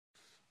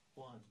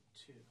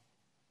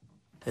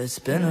It's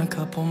been a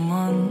couple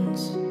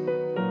months.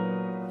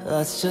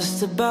 That's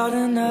just about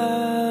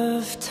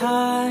enough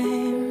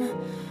time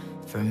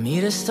for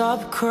me to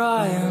stop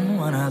crying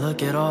when I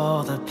look at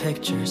all the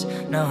pictures.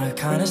 Now I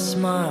kinda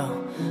smile.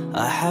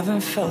 I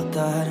haven't felt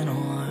that in a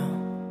while.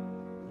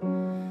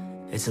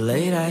 It's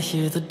late, I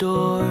hear the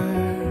door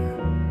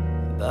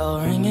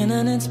bell ringing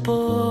and it's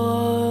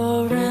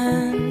pouring.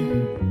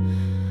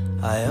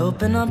 I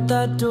open up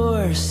that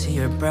door, see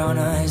your brown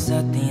eyes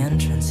at the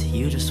entrance.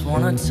 You just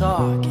wanna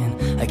talk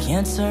and I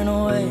can't turn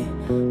away.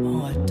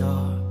 Oh, I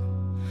dog.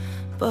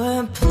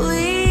 But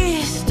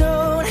please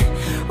don't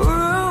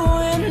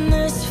ruin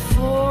this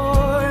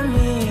for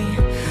me.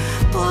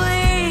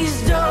 Please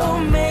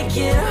don't make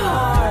it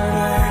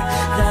harder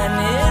than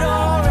it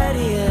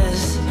already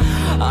is.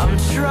 I'm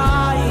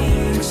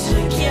trying to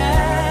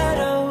get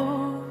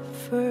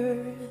over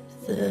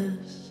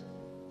this.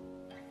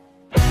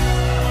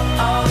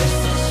 I wish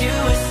that you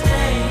would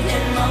stay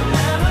in my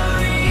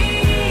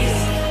memories,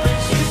 but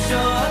you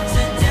show up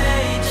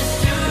today just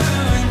to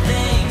ruin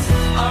things.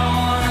 I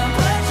wanna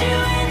put you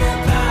in the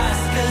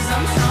past, cause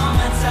I'm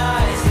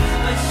traumatized,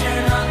 but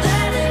you're not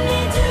letting me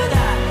do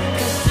that.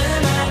 Cause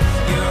tonight,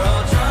 you're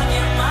all drunk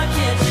in my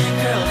kitchen,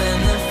 curled in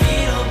the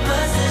fetal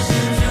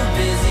position, too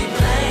busy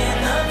playing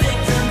the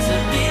victim to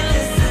be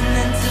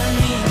listening to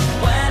me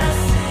when I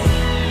say,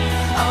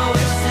 I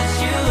wish that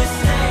you would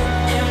stay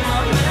in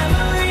my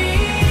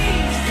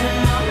memories, in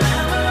my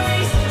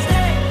memories,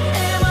 stay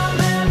in my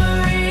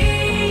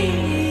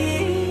memories.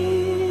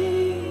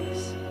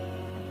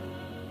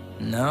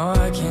 Now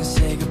I can't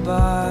say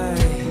goodbye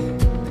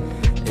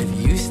if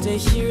you stay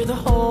here the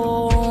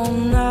whole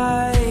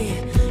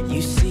night.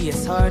 You see,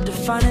 it's hard to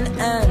find an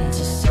end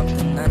to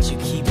something that you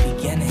keep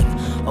beginning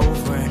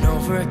over and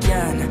over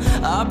again.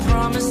 I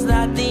promise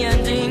that the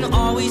ending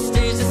always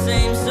stays the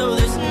same, so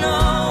there's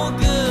no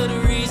good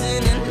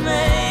reason in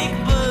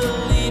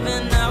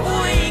make-believing that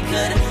we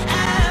could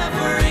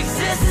ever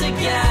exist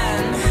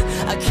again.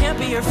 I can't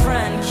be your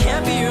friend,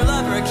 can't be your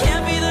lover,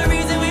 can't be the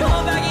reason we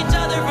hold back each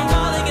other from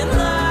falling in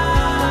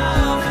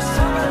love for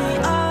somebody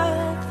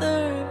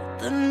other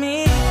than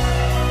me.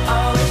 I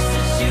wish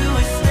that you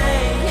would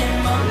stay in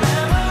my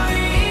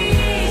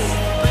memories,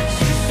 but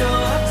you show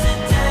up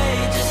today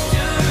just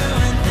to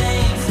ruin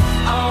things.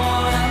 I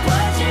wanna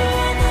put you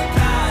in the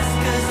past,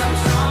 cause I'm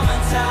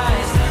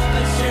traumatized,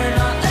 but you're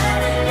not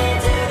letting me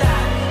do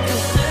that.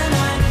 Cause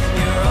tonight,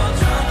 you're all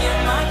drunk in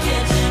my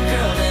kitchen,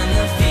 curled in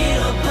the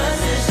fetal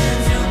position,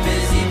 too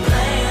busy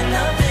playing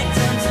the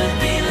victim to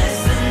be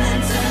listening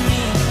to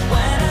me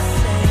when I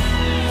say,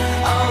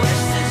 I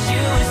wish that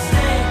you would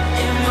stay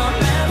in my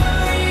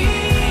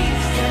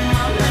memories, in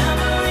my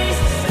memories,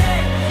 stay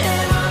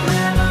in my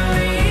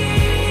memories.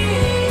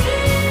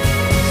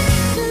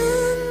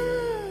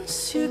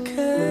 Since you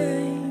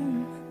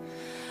came,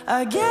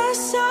 I guess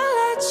I'll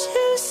let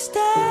you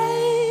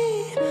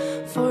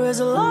stay for as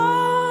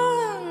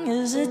long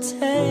as it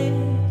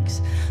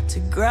takes to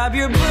grab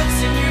your books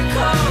and your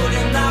coat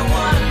and that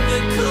one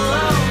good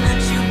cologne